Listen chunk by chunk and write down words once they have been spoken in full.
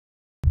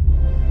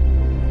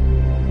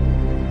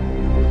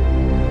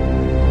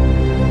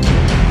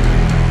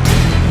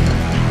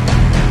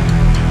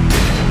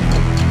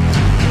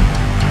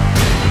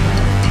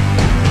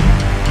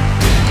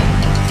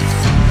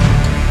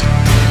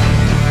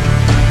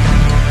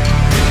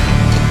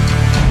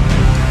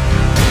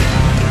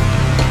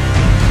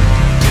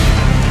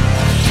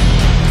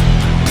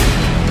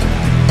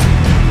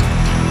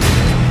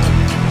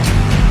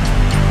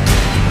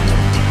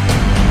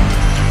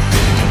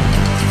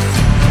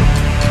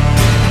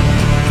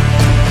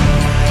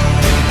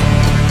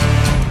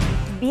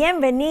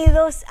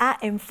Bienvenidos a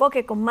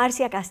Enfoque con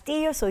Marcia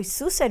Castillo. Soy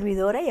su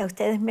servidora y a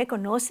ustedes me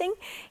conocen.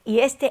 Y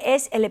este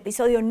es el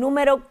episodio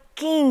número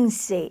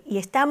 15. Y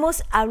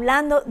estamos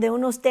hablando de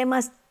unos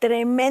temas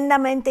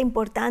tremendamente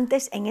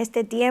importantes en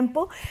este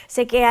tiempo.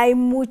 Sé que hay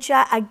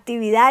mucha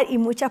actividad y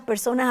muchas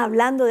personas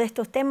hablando de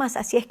estos temas.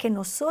 Así es que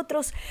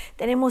nosotros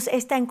tenemos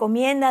esta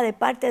encomienda de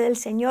parte del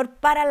Señor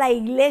para la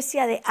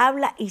iglesia de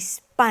habla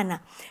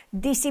hispana,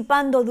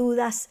 disipando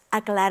dudas,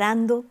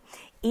 aclarando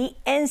y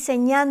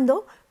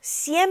enseñando,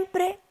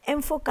 siempre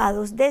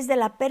enfocados desde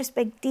la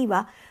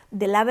perspectiva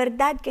de la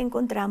verdad que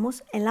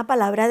encontramos en la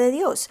palabra de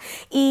Dios.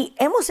 Y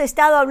hemos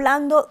estado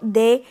hablando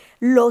de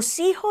los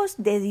hijos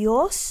de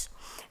Dios,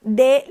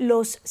 de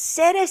los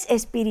seres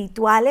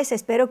espirituales.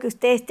 Espero que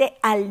usted esté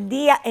al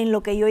día en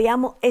lo que yo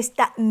llamo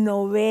esta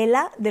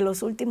novela de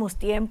los últimos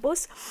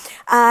tiempos.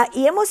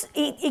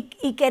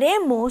 Y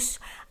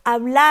queremos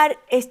hablar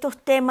estos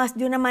temas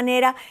de una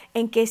manera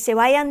en que se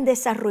vayan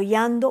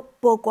desarrollando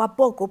poco a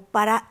poco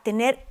para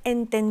tener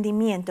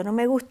entendimiento. No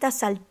me gusta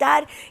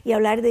saltar y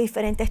hablar de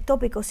diferentes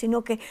tópicos,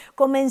 sino que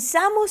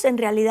comenzamos en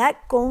realidad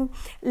con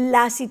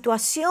la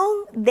situación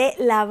de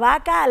la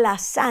vaca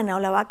alazana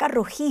o la vaca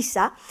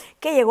rojiza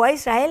que llegó a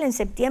Israel en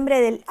septiembre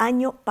del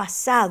año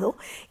pasado,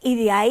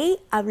 y de ahí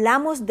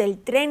hablamos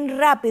del tren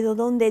rápido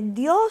donde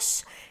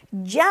Dios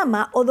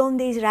llama, o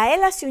donde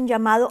Israel hace un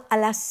llamado a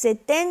las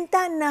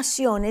 70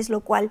 naciones,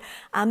 lo cual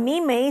a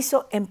mí me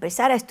hizo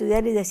empezar a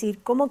estudiar y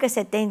decir, ¿cómo que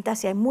 70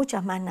 si hay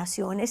muchas más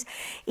naciones?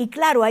 Y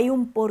claro, hay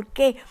un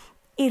porqué.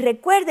 Y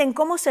recuerden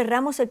cómo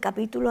cerramos el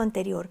capítulo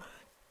anterior.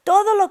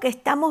 Todo lo que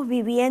estamos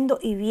viviendo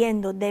y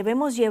viendo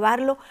debemos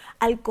llevarlo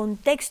al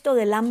contexto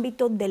del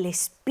ámbito del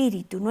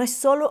espíritu, no es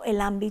solo el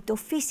ámbito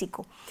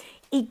físico.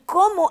 Y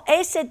cómo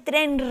ese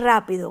tren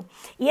rápido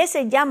y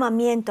ese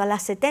llamamiento a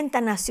las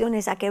 70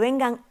 naciones a que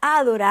vengan a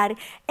adorar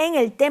en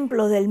el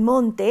templo del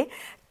monte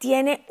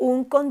tiene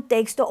un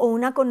contexto o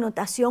una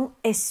connotación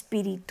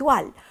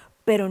espiritual,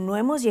 pero no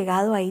hemos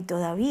llegado ahí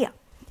todavía.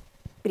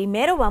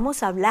 Primero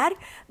vamos a hablar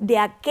de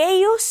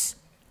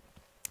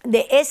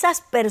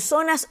esas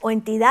personas o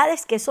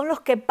entidades que son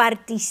los que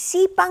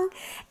participan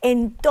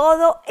en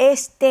todo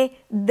este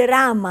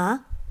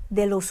drama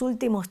de los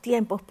últimos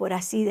tiempos, por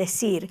así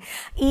decir.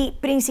 Y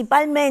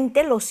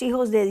principalmente los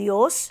hijos de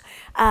Dios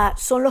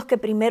son los que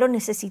primero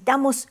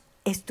necesitamos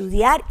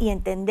estudiar y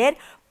entender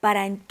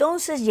para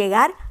entonces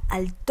llegar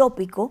al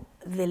tópico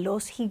de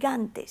los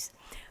gigantes.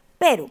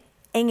 Pero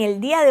en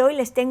el día de hoy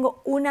les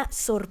tengo una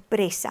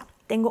sorpresa.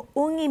 Tengo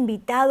un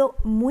invitado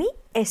muy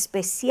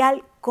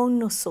especial con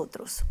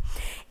nosotros.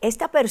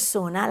 Esta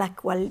persona, a la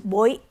cual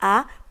voy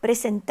a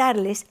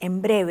presentarles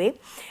en breve,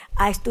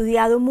 ha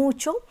estudiado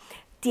mucho.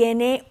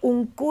 Tiene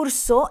un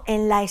curso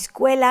en la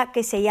escuela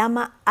que se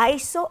llama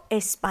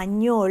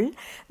Español,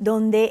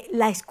 donde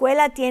la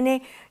escuela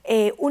tiene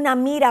una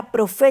mira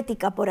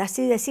profética, por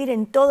así decir,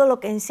 en todo lo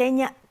que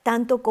enseña,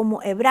 tanto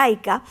como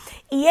hebraica.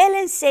 Y él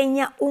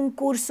enseña un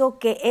curso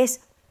que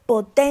es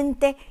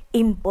potente,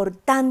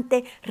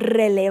 importante,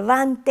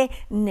 relevante,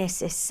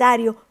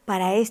 necesario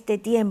para este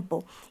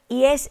tiempo.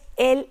 Y es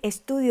el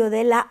estudio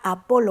de la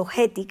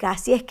apologética.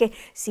 Así es que,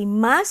 sin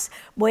más,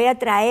 voy a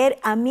traer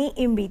a mi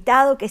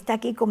invitado que está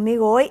aquí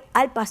conmigo hoy,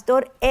 al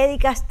pastor Eddie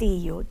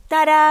Castillo.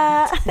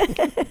 ¡Tará!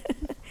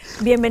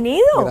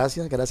 Bienvenido.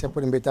 Gracias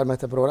por invitarme a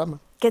este programa.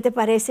 ¿Qué te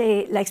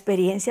parece la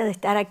experiencia de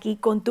estar aquí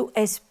con tu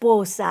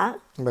esposa?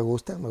 Me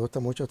gusta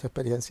mucho esta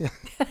experiencia.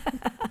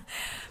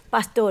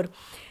 Pastor,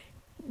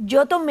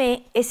 yo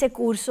tomé ese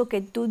curso que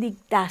tú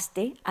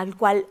dictaste, al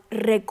cual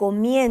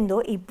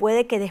recomiendo, y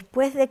puede que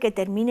después de que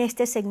termine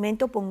este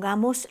segmento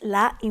pongamos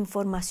la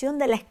información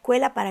de la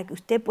escuela para que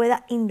usted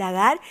pueda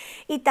indagar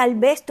y tal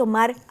vez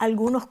tomar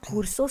algunos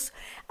cursos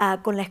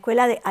con la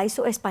escuela de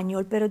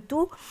Español. Pero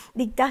tú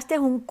dictaste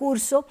un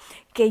curso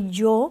que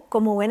yo,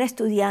 como buena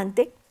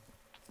estudiante,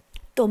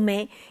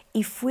 tomé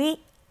y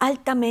fui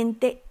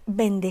altamente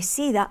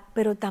bendecida,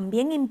 pero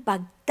también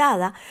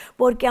impactada,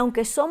 porque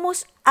aunque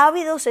somos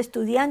ávidos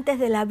estudiantes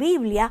de la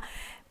Biblia,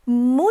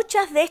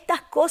 muchas de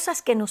estas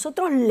cosas que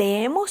nosotros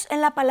leemos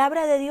en la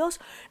palabra de Dios,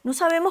 no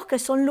sabemos que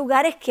son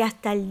lugares que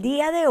hasta el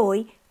día de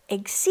hoy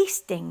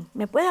existen.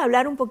 ¿Me puedes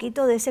hablar un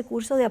poquito de ese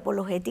curso de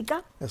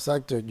apologética?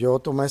 Exacto, yo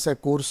tomé ese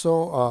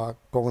curso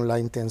con la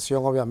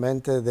intención,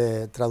 obviamente,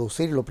 de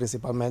traducirlo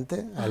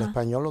principalmente al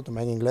español, lo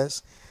tomé en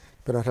inglés,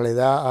 pero en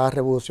realidad ha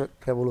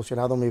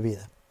revolucionado mi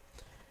vida,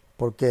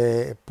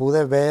 porque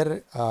pude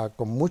ver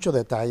con mucho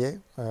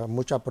detalle,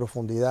 mucha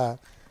profundidad,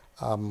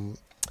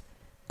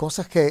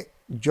 cosas que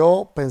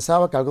yo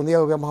pensaba que algún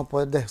día íbamos a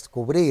poder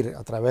descubrir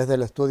a través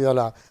del estudio de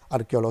la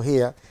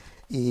arqueología,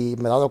 y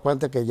me he dado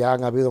cuenta que ya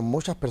han habido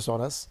muchas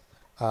personas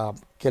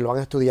que lo han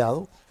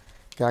estudiado,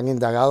 que han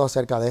indagado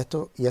acerca de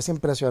esto, y es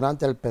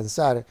impresionante el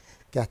pensar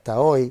que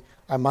hasta hoy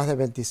hay más de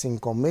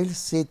 25,000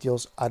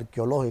 sitios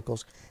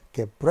arqueológicos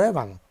que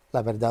prueban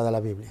la verdad de la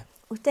Biblia.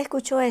 ¿Usted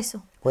escuchó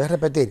eso? Voy a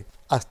repetir,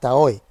 hasta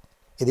hoy.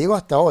 Y digo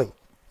hasta hoy,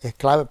 es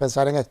clave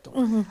pensar en esto.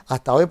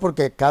 Hasta hoy,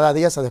 porque cada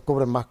día se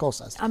descubren más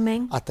cosas.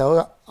 Amén. Hasta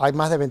hoy hay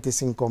más de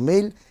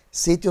 25,000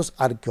 sitios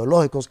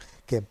arqueológicos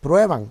que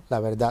prueban la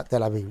verdad de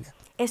la Biblia.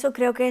 Eso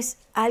creo que es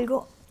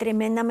algo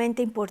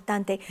tremendamente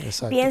importante.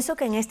 Exacto. Pienso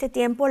que en este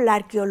tiempo la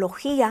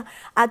arqueología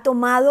ha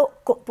tomado,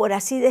 por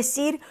así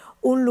decir,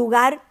 un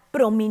lugar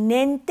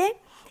prominente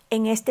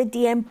en este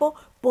tiempo.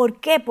 ¿Por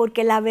qué?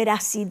 Porque la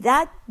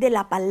veracidad de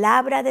la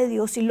palabra de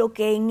Dios y lo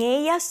que en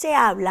ella se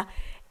habla,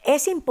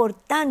 es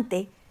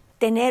importante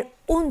tener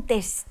un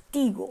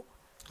testigo.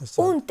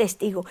 Exacto. Un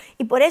testigo.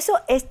 Y por eso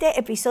este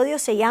episodio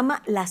se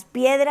llama Las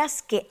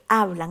piedras que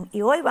hablan.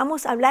 Y hoy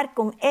vamos a hablar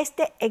con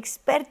este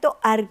experto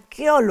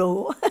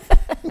arqueólogo.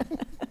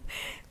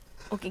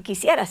 O que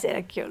quisiera ser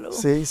arqueólogo.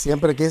 Sí,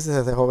 siempre quise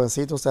desde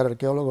jovencito ser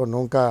arqueólogo.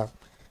 Nunca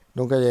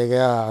llegué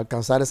a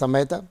alcanzar esa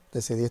meta.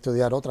 Decidí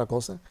estudiar otra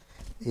cosa.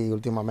 Y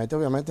últimamente,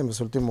 obviamente, en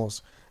mis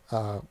últimos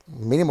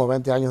mínimo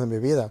 20 años de mi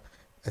vida,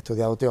 he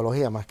estudiado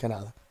teología más que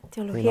nada.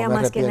 Teología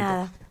más que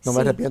nada. No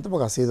me arrepiento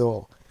porque ha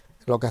sido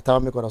lo que estaba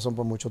en mi corazón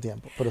por mucho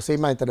tiempo. Pero sí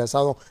me ha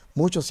interesado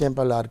mucho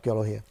siempre la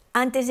arqueología.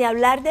 Antes de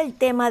hablar del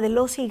tema de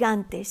los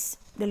gigantes,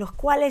 de los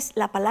cuales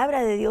la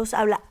palabra de Dios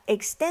habla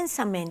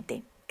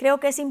extensamente, creo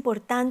que es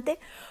importante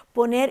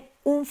poner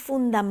un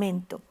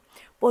fundamento.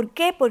 ¿Por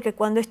qué? Porque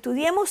cuando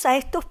estudiemos a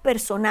estos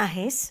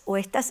personajes o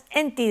estas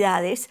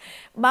entidades,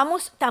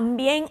 vamos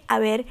también a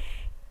ver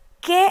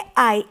qué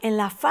hay en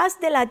la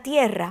faz de la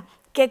tierra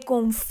que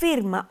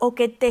confirma o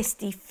que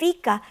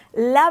testifica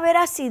la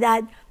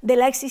veracidad de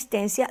la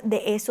existencia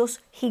de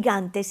esos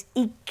gigantes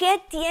y qué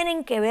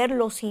tienen que ver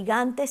los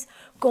gigantes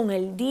con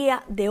el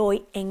día de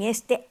hoy en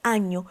este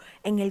año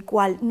en el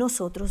cual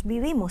nosotros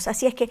vivimos.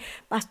 Así es que,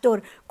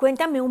 pastor,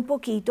 cuéntame un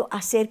poquito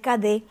acerca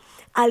de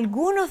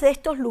algunos de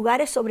estos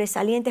lugares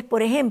sobresalientes.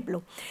 Por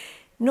ejemplo,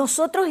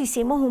 nosotros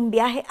hicimos un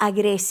viaje a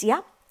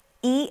Grecia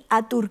y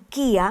a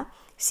Turquía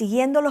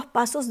siguiendo los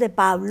pasos de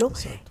Pablo.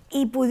 Exacto.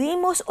 Y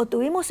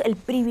tuvimos el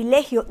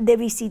privilegio de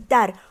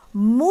visitar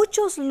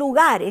muchos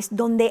lugares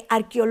donde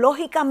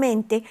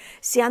arqueológicamente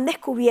se han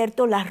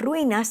descubierto las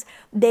ruinas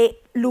de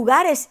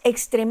lugares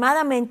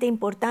extremadamente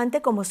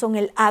importantes como son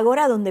el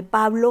Ágora, donde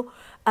Pablo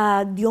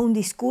dio un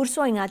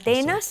discurso en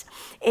Atenas,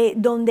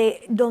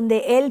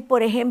 donde él,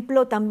 por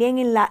ejemplo, también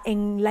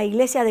en la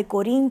iglesia de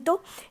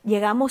Corinto,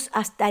 llegamos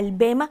hasta el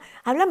Bema.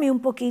 Háblame un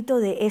poquito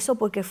de eso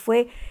porque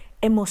fue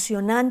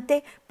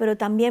emocionante, pero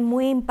también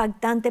muy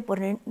impactante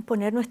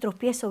poner nuestros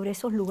pies sobre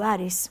esos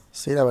lugares.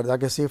 Sí, la verdad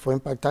que sí, fue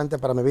impactante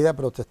para mi vida,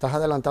 pero te estás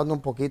adelantando un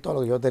poquito a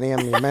lo que yo tenía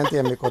en mi mente y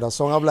en mi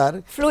corazón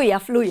hablar.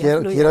 Fluya.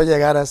 Quiero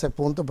llegar a ese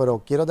punto,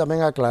 pero quiero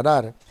también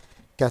aclarar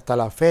que hasta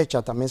la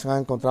fecha también se han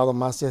encontrado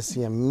más de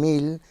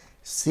 100,000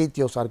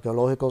 sitios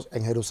arqueológicos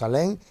en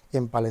Jerusalén y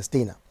en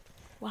Palestina.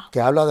 Wow. Que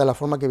habla de la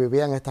forma que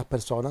vivían estas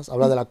personas,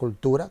 habla de la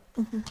cultura,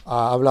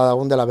 habla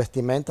aún de la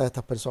vestimenta de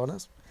estas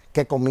personas,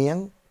 que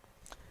comían,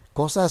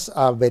 cosas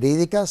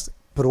verídicas,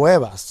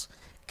 pruebas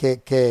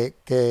que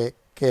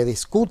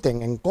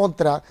discuten en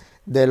contra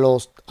de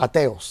los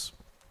ateos,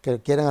 que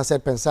quieren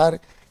hacer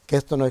pensar que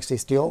esto no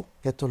existió,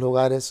 que estos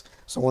lugares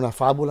son una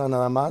fábula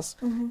nada más,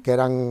 que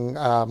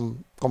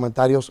eran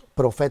comentarios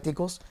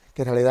proféticos,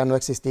 que en realidad no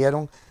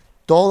existieron.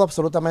 Todo,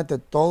 absolutamente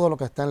todo lo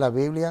que está en la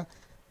Biblia,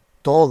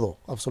 todo,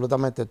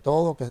 absolutamente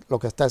todo lo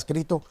que está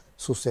escrito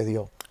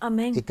sucedió.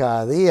 Amén. Y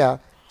cada día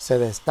se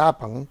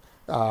destapan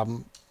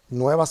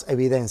nuevas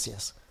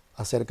evidencias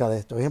acerca de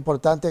esto. Es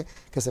importante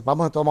que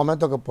sepamos en todo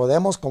momento que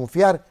podemos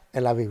confiar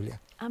en la Biblia.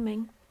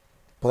 Amén.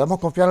 Podemos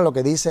confiar en lo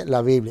que dice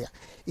la Biblia.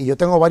 Y yo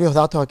tengo varios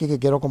datos aquí que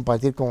quiero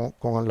compartir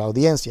con la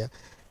audiencia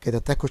que te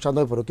está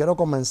escuchando hoy, pero quiero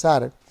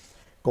comenzar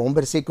con un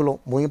versículo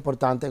muy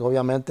importante que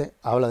obviamente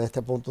habla de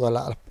este punto de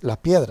las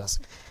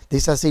piedras.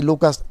 Dice así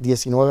Lucas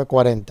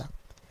 19:40.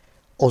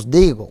 Os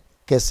digo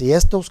que si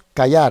estos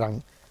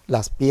callaran,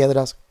 las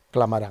piedras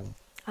clamarán.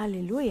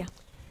 Aleluya.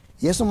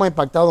 Y eso me ha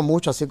impactado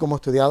mucho, así como he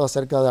estudiado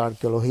acerca de la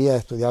arqueología, he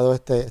estudiado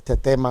este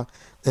tema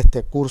de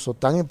este curso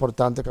tan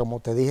importante que, como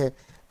te dije,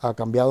 ha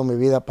cambiado mi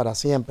vida para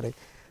siempre.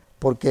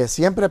 Porque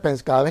siempre,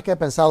 cada vez que he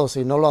pensado,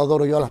 si no lo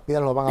adoro yo, las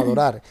piedras lo van a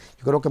adorar.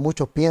 Yo creo que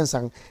muchos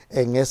piensan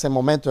en ese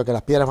momento de que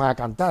las piedras van a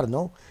cantar,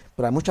 ¿no?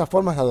 Pero hay muchas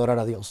formas de adorar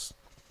a Dios.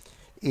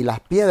 Y las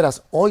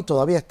piedras hoy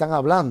todavía están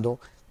hablando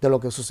de lo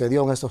que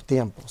sucedió en esos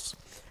tiempos.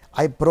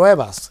 Hay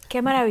pruebas.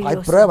 Qué maravilloso.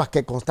 Hay pruebas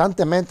que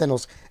constantemente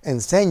nos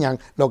enseñan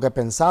lo que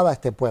pensaba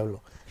este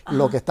pueblo,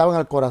 lo que estaba en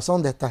el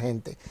corazón de esta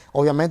gente.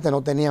 Obviamente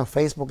no tenían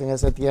Facebook en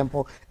ese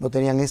tiempo, no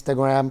tenían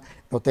Instagram,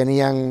 no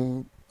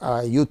tenían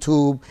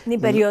YouTube. Ni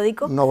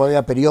periódico. No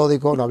había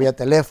periódico, no había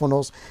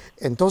teléfonos.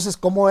 Entonces,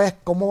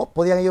 ¿cómo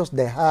podían ellos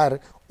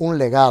dejar un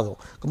legado?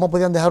 ¿Cómo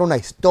podían dejar una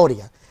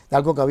historia de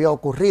algo que había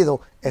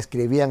ocurrido?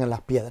 Escribían en las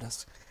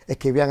piedras,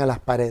 escribían en las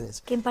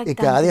paredes. Qué impactante. Y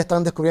cada día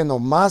están descubriendo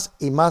más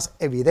y más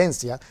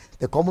evidencia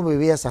de cómo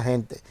vivía esa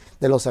gente,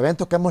 de los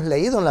eventos que hemos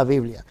leído en la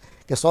Biblia,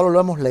 que solo lo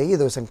hemos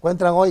leído, y se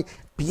encuentran hoy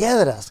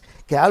piedras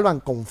que hablan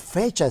con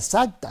fecha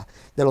exacta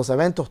de los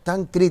eventos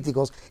tan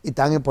críticos y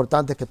tan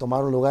importantes que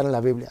tomaron lugar en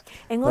la Biblia.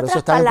 Por eso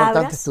es tan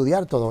importante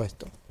estudiar todo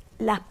esto.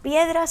 Las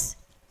piedras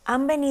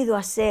han venido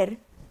a ser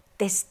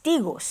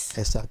testigos.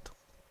 Exacto.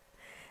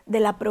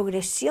 De la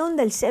progresión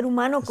del ser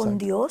humano con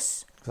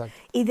Dios. Exacto.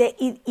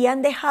 Y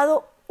han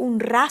dejado un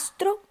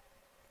rastro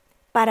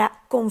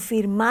para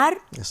confirmar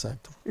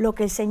Exacto. lo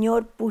que el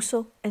Señor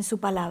puso en su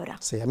palabra.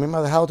 Sí, a mí me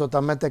ha dejado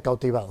totalmente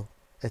cautivado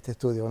este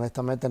estudio.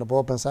 Honestamente no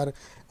puedo pensar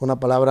una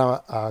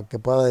palabra que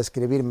pueda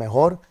describir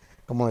mejor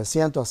cómo me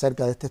siento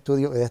acerca de este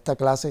estudio y de esta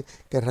clase,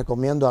 que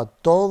recomiendo a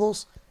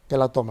todos que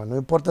la tomen. No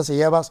importa si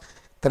llevas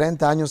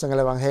 30 años en el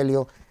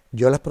Evangelio,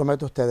 yo les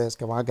prometo a ustedes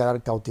que van a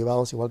quedar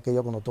cautivados igual que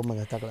yo cuando tomen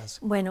esta clase.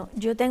 Bueno,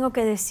 yo tengo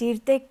que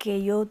decirte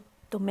que yo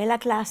tomé la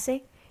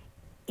clase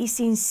y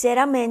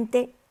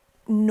sinceramente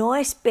no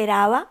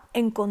esperaba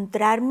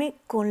encontrarme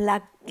con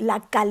la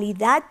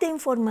calidad de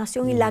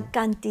información y la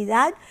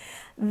cantidad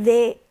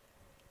de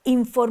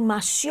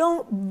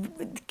información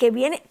que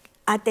viene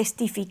a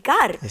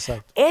testificar.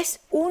 Exacto. Es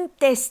un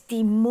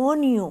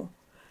testimonio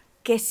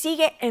que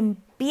sigue en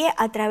pie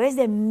a través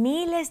de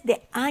miles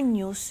de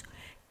años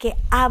que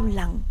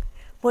hablan,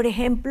 por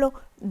ejemplo,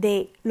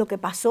 de lo que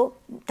pasó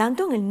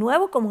tanto en el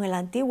Nuevo como en el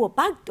Antiguo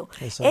Pacto.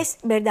 Exacto. Es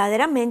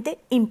verdaderamente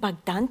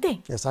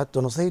impactante.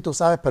 Exacto. No sé si tú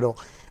sabes, pero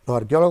los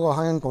arqueólogos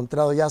han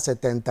encontrado ya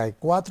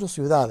 74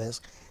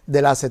 ciudades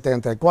de las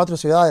 74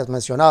 ciudades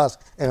mencionadas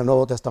en el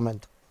Nuevo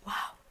Testamento. ¡Wow!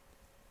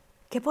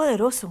 ¡Qué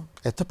poderoso!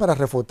 Esto es para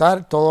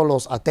refutar todos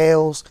los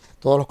ateos,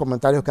 todos los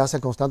comentarios que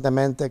hacen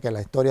constantemente, que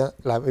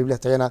la Biblia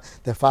está llena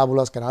de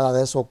fábulas, que nada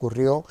de eso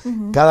ocurrió.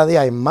 Cada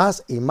día hay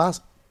más y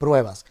más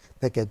pruebas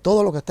de que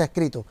todo lo que está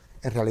escrito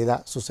en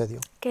realidad sucedió.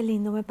 Qué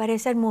lindo, me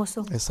parece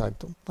hermoso.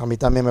 Exacto. A mí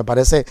también me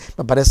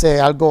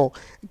parece algo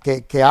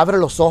que abre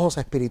los ojos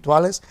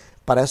espirituales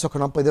para esos que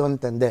no han podido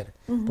entender.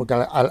 Porque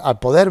al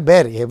poder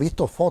ver, y he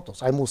visto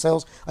fotos, hay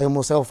un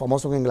museo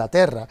famoso en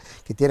Inglaterra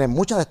que tiene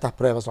muchas de estas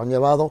pruebas, lo han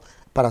llevado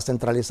para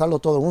centralizarlo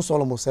todo en un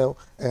solo museo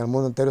en el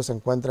mundo entero, se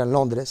encuentra en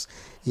Londres,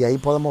 y ahí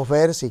podemos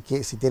ver, si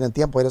tienen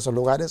tiempo de ir a esos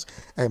lugares,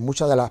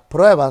 muchas de las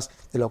pruebas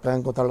de lo que han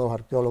encontrado los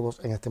arqueólogos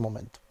en este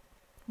momento.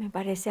 Me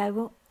parece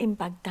algo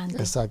impactante.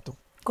 Exacto.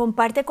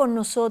 Comparte con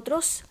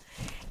nosotros,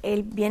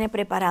 él viene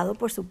preparado,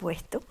 por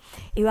supuesto,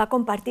 y va a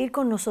compartir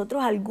con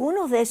nosotros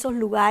algunos de esos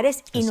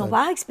lugares y nos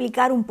va a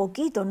explicar un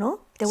poquito, ¿no?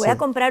 Te voy a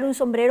comprar un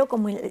sombrero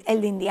como el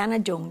de Indiana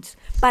Jones.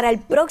 Para el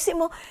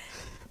próximo,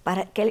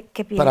 ¿qué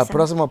piensas? Para el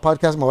próximo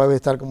podcast me voy a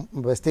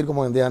vestir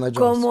como Indiana Jones.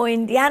 Como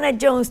Indiana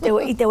Jones,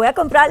 y te voy a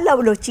comprar la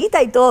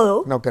brochita y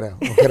todo. No creo.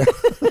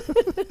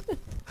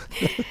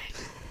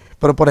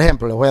 Pero, por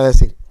ejemplo, les voy a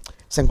decir,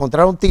 se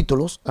encontraron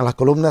títulos en las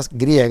columnas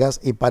griegas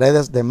y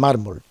paredes de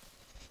mármol.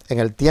 En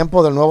el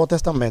tiempo del Nuevo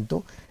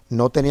Testamento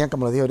no tenían,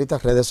 como les dije ahorita,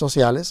 redes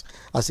sociales,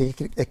 así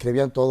que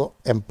escribían todo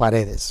en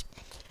paredes.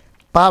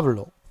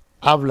 Pablo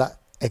habla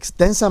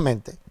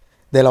extensamente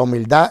de la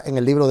humildad en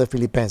el libro de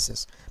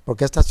Filipenses,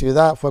 porque esta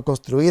ciudad fue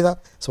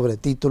construida sobre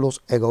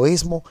títulos,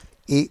 egoísmo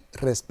y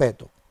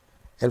respeto.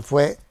 Él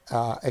fue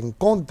en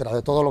contra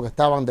de todo lo que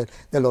estaban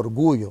del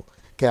orgullo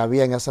que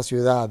había en esa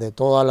ciudad, de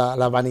toda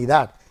la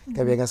vanidad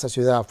que había en esa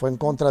ciudad. Fue en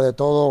contra de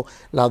toda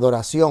la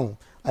adoración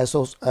a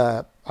esos,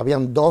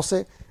 habían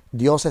 12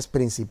 dioses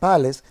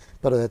principales,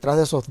 pero detrás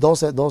de esos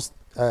 12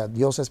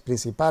 dioses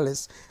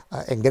principales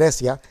en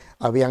Grecia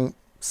habían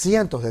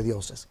cientos de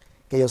dioses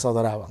que ellos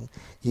adoraban,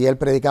 y él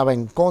predicaba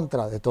en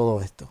contra de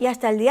todo esto. Y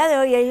hasta el día de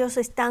hoy ellos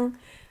están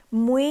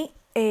muy,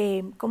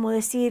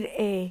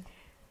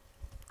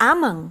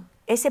 aman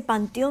ese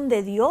panteón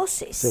de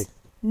dioses. Sí.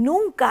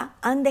 Nunca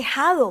han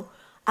dejado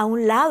a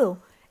un lado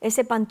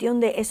ese panteón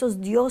de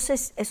esos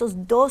dioses,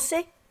 esos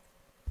 12,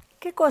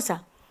 ¿qué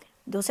cosa?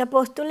 12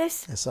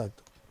 apóstoles.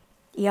 Exacto.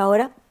 Y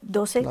ahora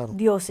 12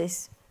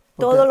 dioses.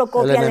 Porque todo lo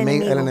copia el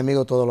enemigo. El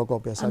enemigo todo lo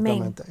copia,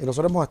 exactamente. Amén. Y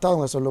nosotros hemos estado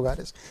en esos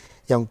lugares.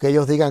 Y aunque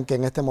ellos digan que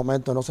en este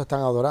momento no se están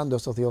adorando a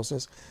esos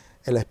dioses,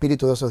 el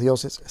espíritu de esos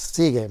dioses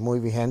sigue muy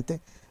vigente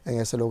en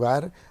ese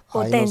lugar.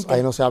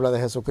 Ahí no se habla de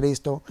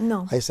Jesucristo.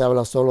 No. Ahí se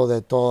habla solo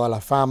de toda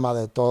la fama,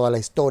 de toda la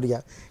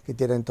historia que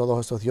tienen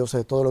todos esos dioses,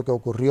 de todo lo que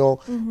ocurrió.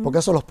 Porque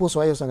eso los puso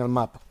a ellos en el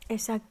mapa.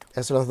 Exacto.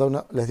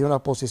 Eso les dio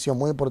una posición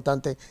muy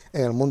importante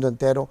en el mundo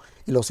entero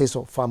y los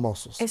hizo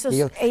famosos.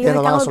 Ellos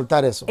no van a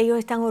soltar eso. Ellos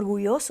están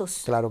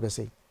orgullosos. Claro que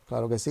sí.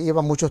 Claro que sí.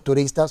 Llevan muchos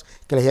turistas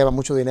que les llevan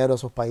mucho dinero a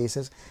esos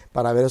países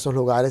para ver esos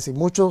lugares, y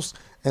muchos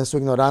en su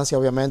ignorancia,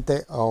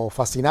 obviamente, o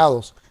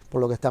fascinados por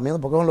lo que están viendo,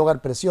 porque es un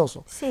lugar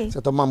precioso. Sí.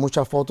 Se toman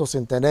muchas fotos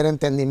sin tener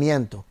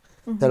entendimiento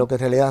de lo que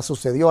en realidad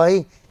sucedió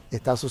ahí y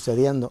está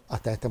sucediendo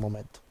hasta este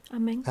momento.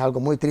 Amén. Es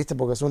algo muy triste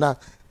porque es una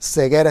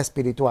ceguera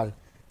espiritual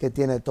que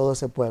tiene todo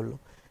ese pueblo.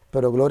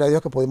 Pero gloria a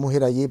Dios que pudimos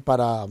ir allí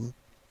para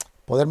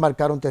poder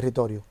marcar un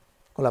territorio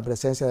con la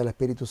presencia del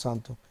Espíritu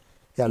Santo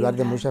y hablar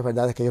de muchas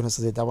verdades que ellos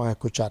necesitaban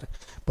escuchar.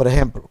 Por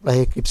ejemplo, las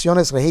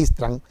inscripciones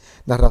registran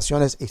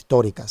narraciones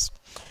históricas.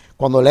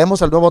 Cuando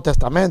leemos el Nuevo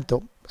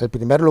Testamento, el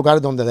primer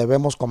lugar donde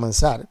debemos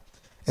comenzar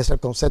es el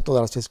concepto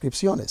de las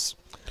inscripciones.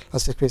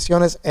 Las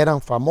inscripciones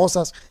eran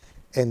famosas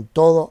en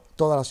toda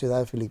la ciudad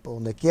de Filipos.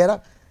 Donde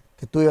quiera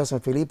que tú ibas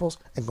en Filipos,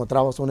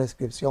 encontrabas una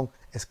inscripción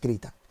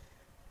escrita.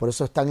 Por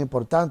eso es tan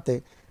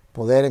importante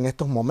poder en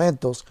estos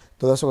momentos,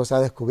 todo eso que se ha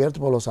descubierto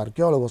por los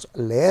arqueólogos,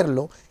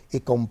 leerlo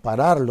y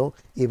compararlo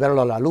y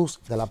verlo a la luz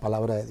de la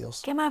palabra de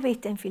Dios. ¿Qué más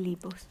viste en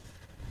Filipos?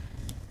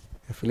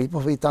 En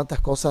Filipos vi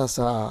tantas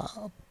cosas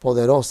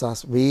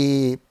poderosas.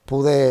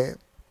 Pude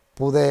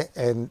pude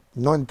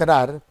no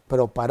entrar,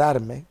 pero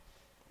pararme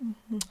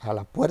a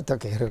la puerta,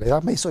 que en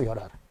realidad me hizo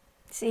llorar.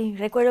 Sí,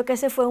 recuerdo que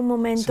ese fue un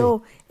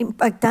momento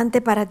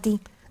impactante para ti.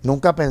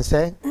 Nunca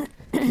pensé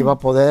que iba a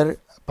poder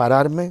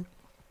pararme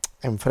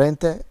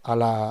enfrente a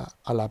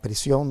la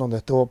prisión donde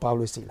estuvo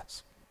Pablo y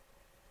Silas.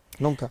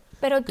 Nunca.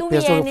 Pero tú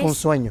Pienso que fue un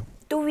sueño.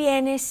 Tú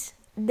vienes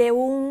de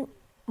un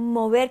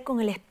mover con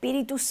el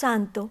Espíritu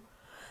Santo,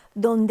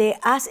 donde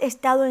has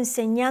estado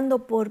enseñando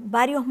por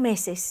varios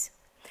meses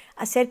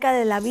acerca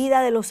de la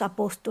vida de los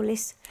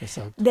apóstoles,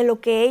 Exacto. de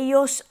lo que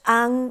ellos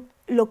han,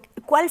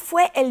 cuál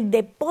fue el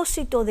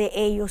depósito de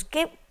ellos,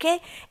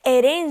 qué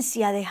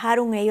herencia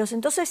dejaron ellos.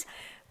 Entonces,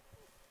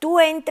 tú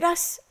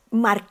entras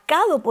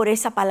marcado por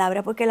esa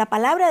palabra, porque la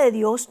palabra de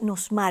Dios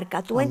nos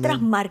marca. Tú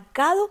entras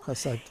marcado.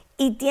 Exacto.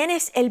 Y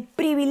tienes el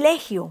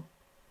privilegio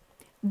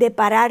de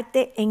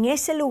pararte en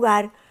ese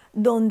lugar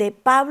donde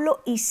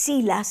Pablo y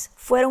Silas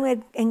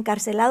fueron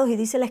encarcelados, y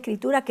dice la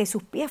Escritura que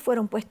sus pies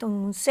fueron puestos en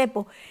un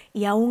cepo,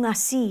 y aún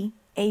así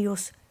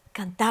ellos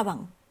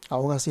cantaban.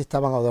 Aún así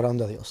estaban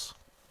adorando a Dios.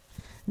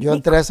 Yo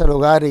entré a ese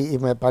lugar y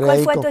me paré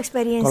ahí ¿Cuál fue tu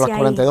experiencia con las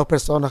 42 ahí?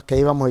 personas que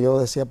íbamos. Yo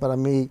decía para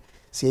mí,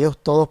 si ellos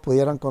todos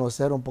pudieran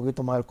conocer un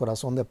poquito más el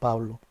corazón de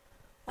Pablo,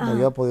 como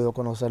yo he podido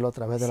conocerlo a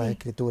través de las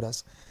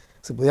Escrituras,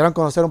 si pudieran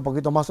conocer un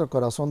poquito más el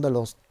corazón de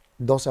los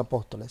 12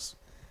 apóstoles,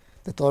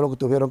 de todo lo que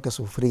tuvieron que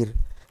sufrir,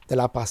 de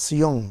la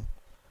pasión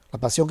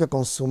que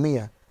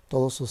consumía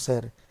todo su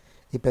ser,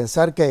 y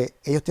pensar que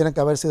ellos tienen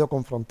que haber sido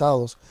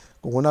confrontados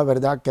con una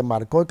verdad que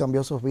marcó y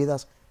cambió sus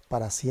vidas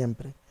para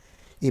siempre.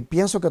 Y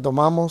pienso que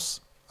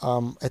tomamos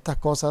estas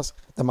cosas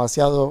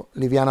demasiado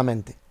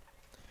livianamente.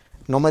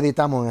 No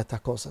meditamos en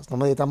estas cosas, no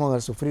meditamos en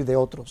el sufrir de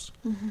otros,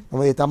 no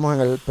meditamos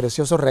en el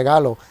precioso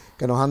regalo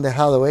que nos han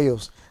dejado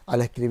ellos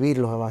al escribir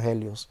los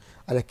evangelios,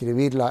 al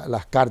escribir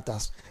las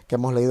cartas que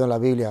hemos leído en la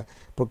Biblia,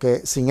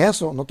 porque sin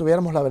eso no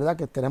tuviéramos la verdad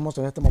que tenemos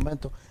en este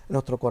momento en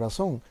nuestro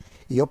corazón.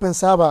 Y yo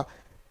pensaba,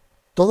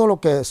 todo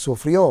lo que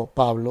sufrió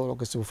Pablo, lo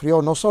que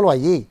sufrió no solo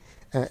allí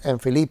en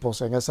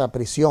Filipos, en esa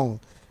prisión,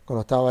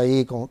 cuando estaba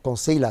ahí con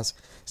Silas,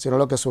 sino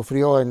lo que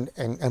sufrió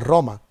en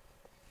Roma,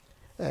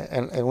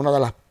 en una de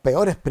las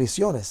peores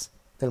prisiones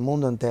del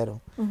mundo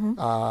entero,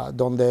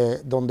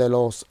 donde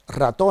los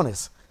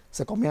ratones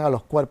se comían a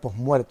los cuerpos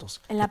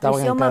muertos. En la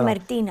prisión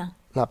mamertina.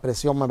 La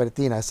prisión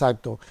mamertina,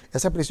 exacto.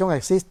 Esa prisión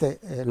existe,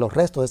 los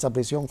restos de esa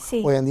prisión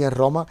hoy en día en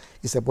Roma,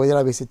 y se puede ir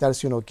a visitar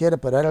si uno quiere,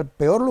 pero era el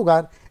peor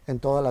lugar en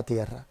toda la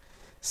tierra.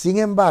 Sin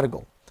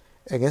embargo,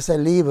 en ese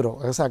libro,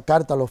 en esa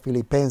carta a los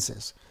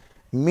filipenses,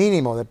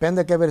 mínimo,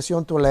 depende de qué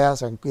versión tú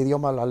leas, en qué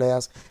idioma la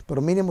leas, pero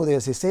mínimo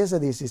 16 a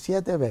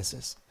 17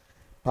 veces,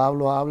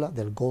 Pablo habla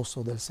del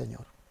gozo del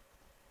Señor.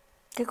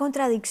 ¡Qué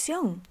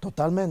contradicción!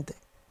 Totalmente.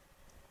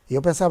 Y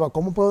yo pensaba,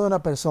 ¿cómo puede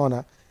una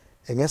persona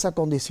en esa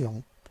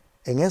condición,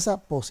 en esa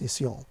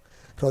posición,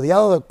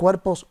 rodeado de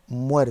cuerpos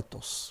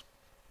muertos,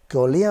 que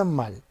olían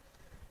mal,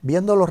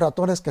 viendo los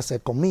ratones que se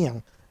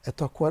comían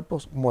estos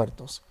cuerpos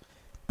muertos,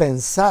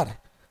 pensar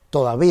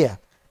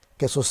todavía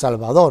que su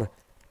Salvador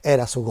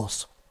era su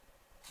gozo?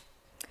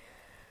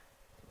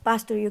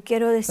 Pastor, yo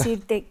quiero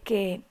decirte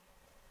que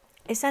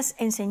esas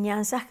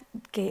enseñanzas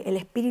que el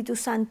Espíritu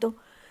Santo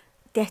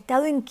te ha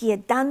estado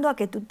inquietando a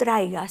que tú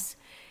traigas,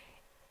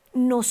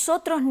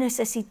 nosotros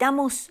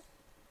necesitamos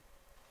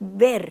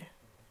ver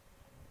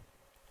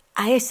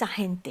a esa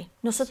gente.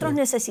 Nosotros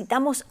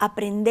necesitamos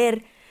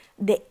aprender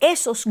de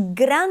esos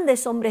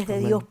grandes hombres de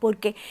Dios,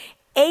 porque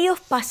ellos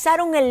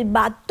pasaron el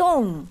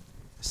batón.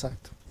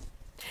 Exacto.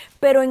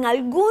 Pero en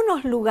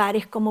algunos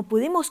lugares, como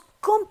pudimos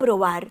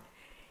comprobar,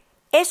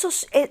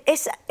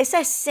 esa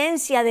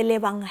esencia del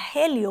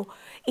evangelio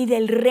y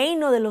del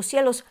reino de los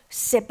cielos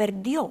se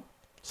perdió.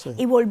 Sí.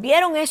 Y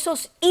volvieron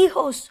esos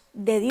hijos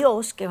de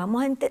Dios, que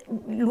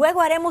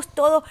luego haremos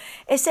todo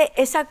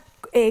esa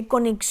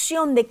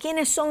conexión de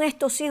quiénes son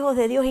estos hijos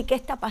de Dios y qué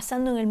está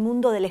pasando en el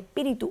mundo del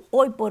espíritu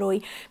hoy por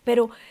hoy.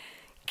 Pero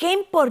qué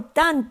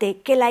importante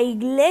que la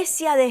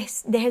iglesia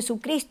de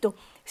Jesucristo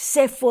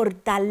se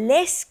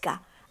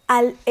fortalezca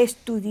al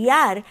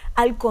estudiar,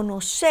 al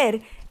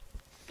conocer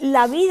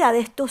la vida de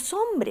estos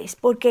hombres,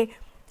 porque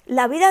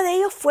la vida de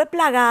ellos fue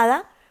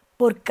plagada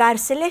por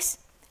cárceles,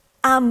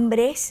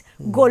 hambres,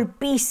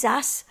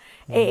 golpizas,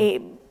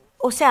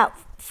 o sea,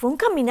 fue un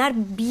caminar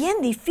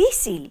bien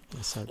difícil.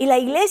 Exacto. Y la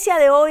iglesia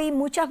de hoy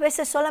muchas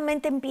veces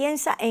solamente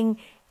piensa en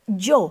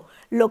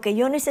lo que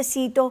yo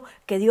necesito,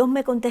 que Dios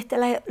me conteste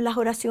las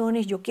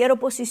oraciones, yo quiero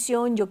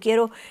posición, yo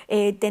quiero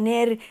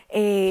tener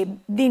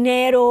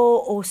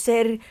dinero o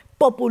ser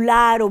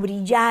popular o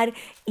brillar.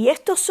 Y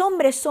estos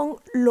hombres son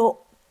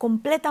lo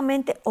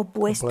completamente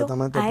opuesto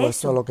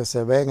a lo que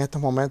se ve en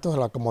estos momentos,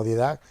 la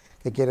comodidad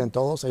que quieren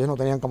todos. Ellos no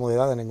tenían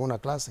comodidad de ninguna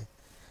clase.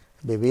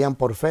 Vivían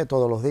por fe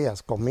todos los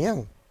días,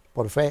 comían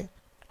por fe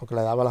lo que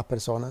le daba a las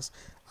personas,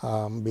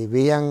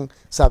 vivían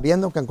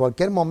sabiendo que en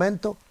cualquier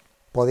momento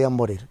podían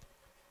morir.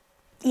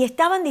 Y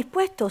estaban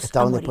dispuestos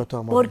a morir.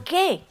 ¿Por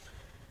qué?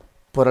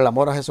 Por el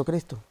amor a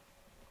Jesucristo.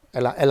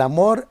 El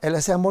amor,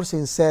 ese amor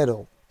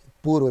sincero,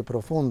 puro y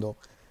profundo,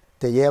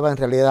 te lleva en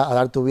realidad a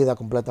dar tu vida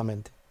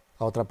completamente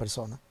a otra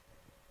persona.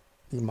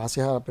 y más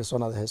si es a la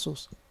persona de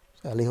Jesús,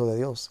 al Hijo de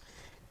Dios.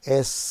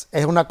 Es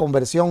una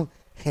conversión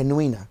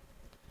genuina.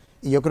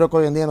 Y yo creo que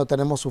hoy en día no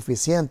tenemos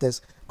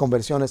suficientes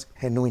conversiones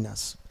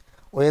genuinas.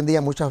 Hoy en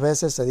día muchas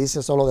veces se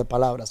dice solo de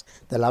palabras,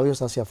 de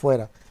labios hacia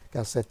afuera, que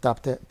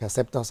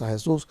aceptas a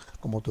Jesús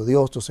como tu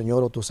Dios, tu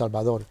Señor o tu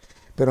Salvador.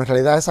 Pero en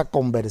realidad esa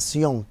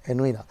conversión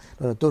genuina,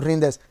 donde tú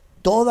rindes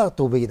toda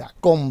tu vida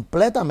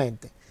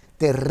completamente,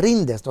 te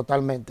rindes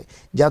totalmente.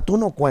 Ya tú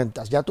no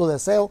cuentas, ya tu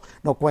deseo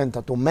no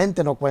cuenta, tu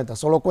mente no cuenta,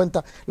 solo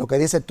cuenta lo que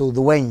dice tu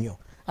dueño,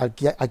 a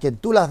quien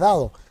tú le has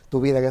dado tu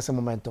vida en ese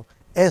momento.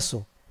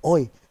 Eso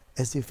hoy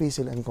es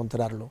difícil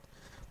encontrarlo.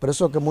 Por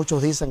eso que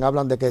muchos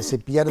hablan de que si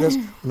pierdes,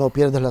 no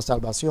pierdes la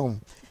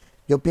salvación.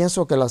 Yo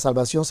pienso que la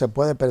salvación se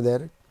puede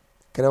perder,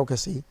 creo que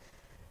sí,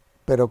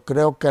 pero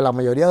creo que la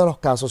mayoría de los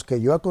casos que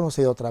yo he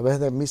conocido a través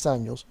de mis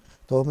años,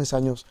 todos mis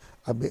años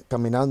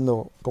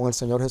caminando con el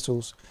Señor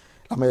Jesús,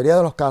 la mayoría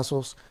de los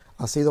casos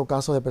han sido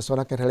casos de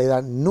personas que en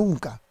realidad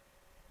nunca,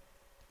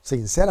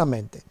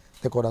 sinceramente,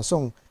 de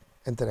corazón,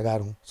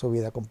 entregaron su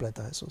vida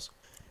completa a Jesús.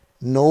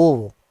 No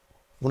hubo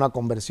una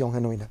conversión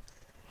genuina.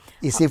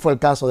 Y sí fue el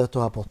caso de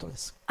estos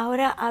apóstoles.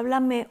 Ahora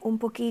háblame un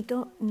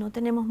poquito, no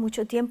tenemos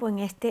mucho tiempo en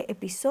este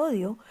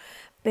episodio,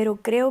 pero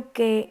creo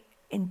que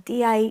en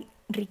ti hay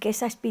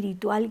riqueza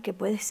espiritual que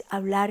puedes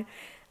hablar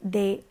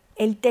de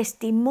el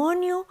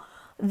testimonio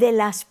de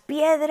las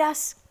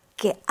piedras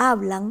que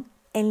hablan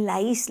en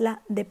la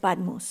isla de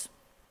Patmos.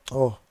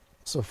 Oh,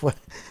 eso fue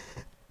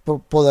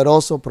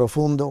poderoso,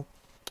 profundo.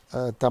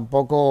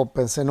 Tampoco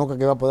pensé nunca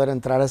que iba a poder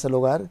entrar a ese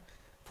lugar.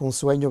 Fue un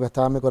sueño que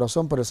estaba en mi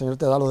corazón, pero el Señor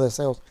te da los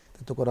deseos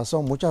de tu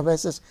corazón, muchas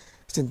veces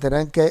sin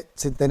tener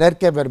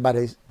que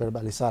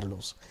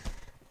verbalizarlos.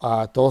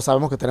 Todos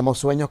sabemos que tenemos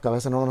sueños que a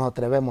veces no nos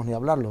atrevemos ni a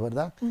hablarlos,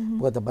 ¿verdad?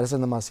 Porque te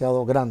parecen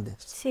demasiado grandes.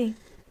 Sí.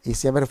 Y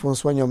siempre fue un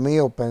sueño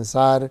mío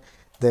pensar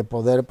de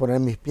poder poner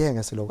mis pies en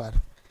ese lugar.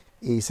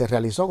 Y se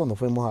realizó cuando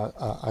fuimos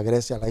a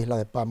Grecia, a la isla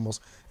de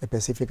Patmos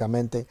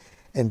específicamente.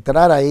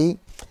 Entrar ahí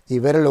y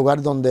ver el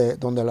lugar donde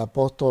el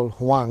apóstol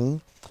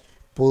Juan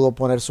pudo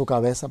poner su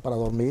cabeza para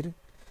dormir.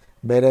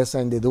 Ver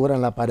esa hendidura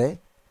en la pared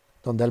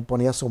donde él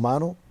ponía su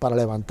mano para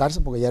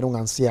levantarse, porque ya era un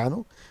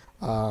anciano.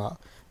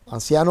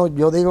 Anciano,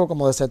 yo digo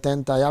como de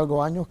 70 y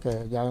algo años,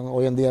 que ya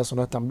hoy en día eso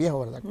no es tan viejo,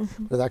 ¿verdad?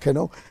 ¿Verdad que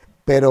no?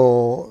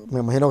 Pero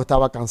me imagino que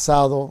estaba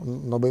cansado,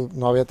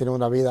 no había tenido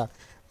una vida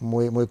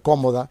muy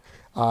cómoda.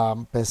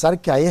 Pensar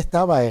que ahí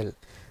estaba él,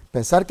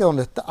 pensar que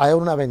donde hay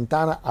una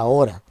ventana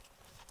ahora,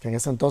 que en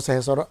ese entonces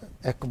eso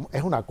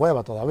es una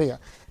cueva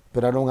todavía,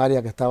 pero era un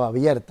área que estaba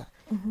abierta.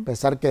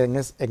 Pensar que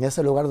en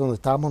ese lugar donde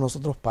estábamos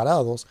nosotros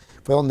parados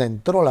fue donde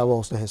entró la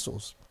voz de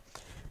Jesús.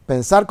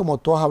 Pensar, como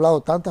tú has hablado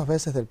tantas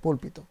veces del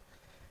púlpito,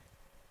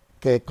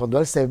 que cuando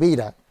él se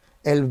vira,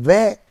 él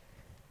ve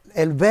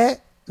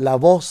la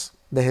voz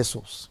de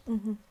Jesús.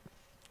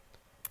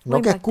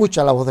 No que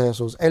escucha la voz de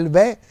Jesús, él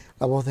ve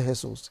la voz de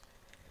Jesús.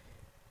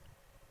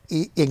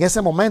 Y en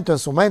ese momento en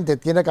su mente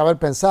tiene que haber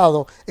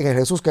pensado en el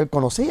Jesús que él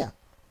conocía.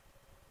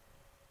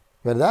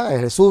 ¿Verdad? El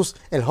Jesús,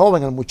 el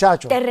joven, el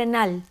muchacho.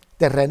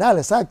 Terrenal,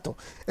 exacto.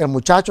 El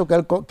muchacho que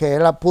él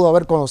pudo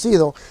haber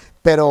conocido,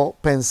 pero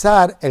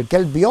pensar, el que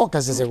él vio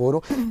casi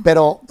seguro,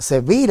 pero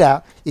se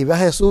vira y ve a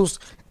Jesús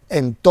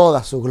en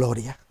toda su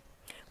gloria.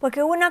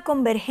 Porque hubo una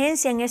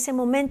convergencia en ese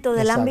momento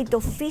del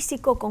ámbito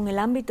físico con el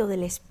ámbito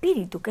del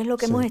espíritu, que es lo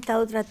que hemos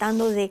estado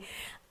tratando de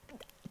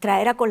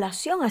traer a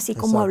colación, así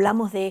como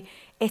hablamos de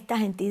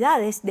estas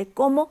entidades, de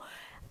cómo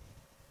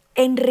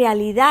en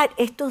realidad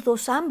estos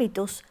dos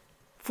ámbitos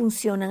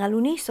funcionan al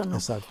unísono.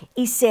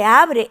 Y se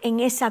abre en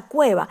esa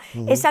cueva.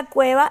 Esa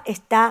cueva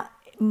está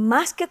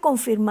más que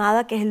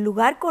confirmada que es el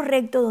lugar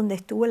correcto donde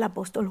estuvo el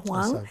apóstol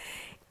Juan,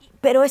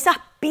 pero esas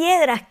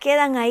piedras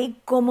quedan ahí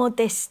como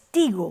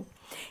testigo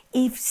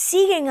y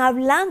siguen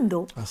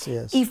hablando. Así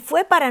es. Y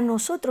fue para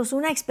nosotros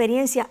una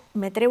experiencia,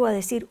 me atrevo a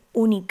decir,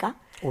 única.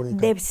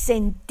 De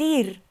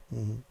sentir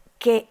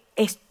que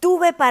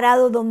estuve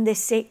parado donde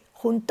se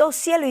juntó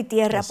cielo y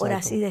tierra, por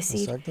así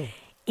decir.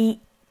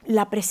 Y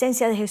la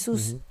presencia de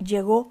Jesús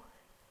llegó,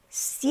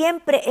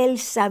 siempre él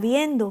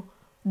sabiendo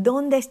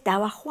dónde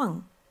estaba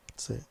Juan.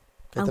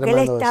 Aunque él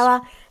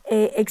estaba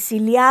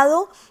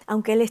exiliado,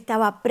 aunque él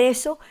estaba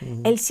preso,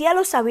 el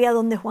cielo sabía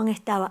dónde Juan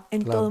estaba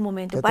en todo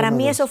momento. Para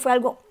mí eso fue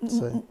algo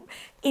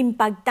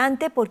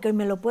impactante, porque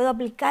me lo puedo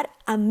aplicar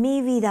a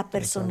mi vida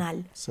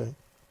personal.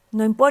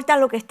 No importa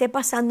lo que esté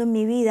pasando en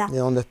mi vida, ni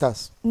dónde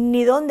estás,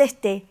 ni dónde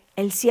esté,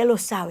 el cielo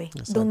sabe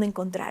dónde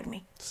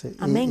encontrarme.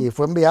 Amén. Y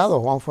fue enviado,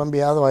 Juan fue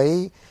enviado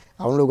ahí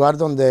a un lugar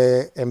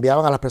donde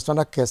enviaban a las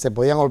personas que se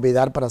podían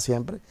olvidar para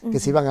siempre,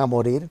 que se iban a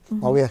morir,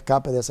 no había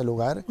escape de ese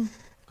lugar.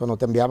 Cuando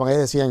te enviaban ahí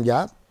decían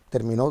ya,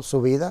 terminó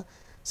su vida.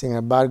 Sin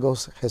embargo,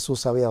 Jesús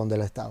sabía dónde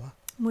él estaba.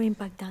 Muy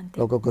impactante.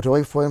 Lo que ocurrió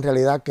hoy fue en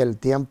realidad que el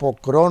tiempo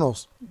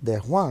cronos de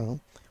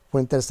Juan fue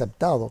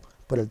interceptado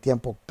por el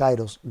tiempo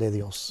kairos de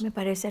Dios. Me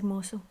parece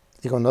hermoso.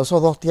 Y cuando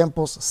esos dos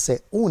tiempos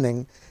se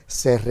unen,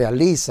 se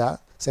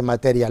realiza, se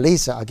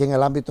materializa aquí en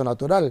el ámbito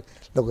natural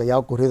lo que ya ha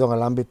ocurrido en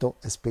el ámbito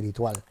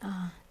espiritual.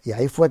 Y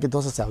ahí fue que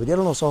entonces se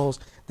abrieron los ojos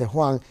de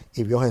Juan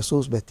y vio a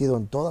Jesús vestido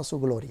en toda su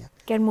gloria.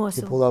 Qué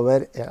hermoso. Y pudo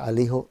ver al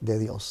Hijo de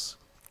Dios.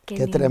 Qué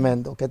lindo.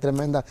 tremendo, qué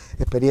tremenda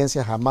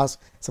experiencia. Jamás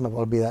se me va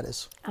a olvidar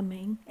eso.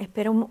 Amén.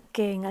 Espero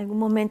que en algún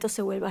momento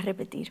se vuelva a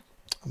repetir.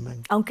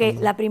 Amén. Aunque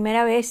Amén. la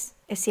primera vez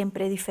es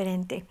siempre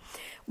diferente.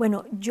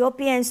 Bueno, yo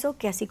pienso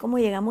que así como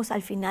llegamos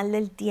al final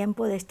del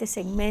tiempo de este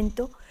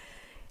segmento,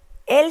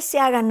 él se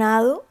ha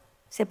ganado,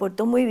 se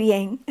portó muy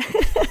bien,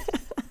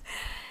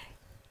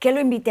 que lo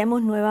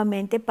invitemos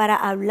nuevamente para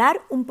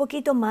hablar un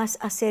poquito más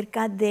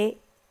acerca de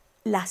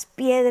las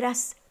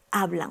piedras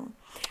hablan.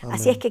 Amén.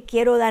 Así es que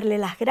quiero darle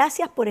las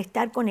gracias por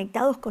estar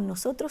conectados con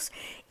nosotros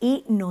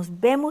y nos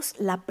vemos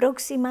la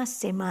próxima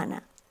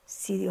semana,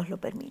 si Dios lo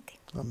permite.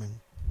 Amén.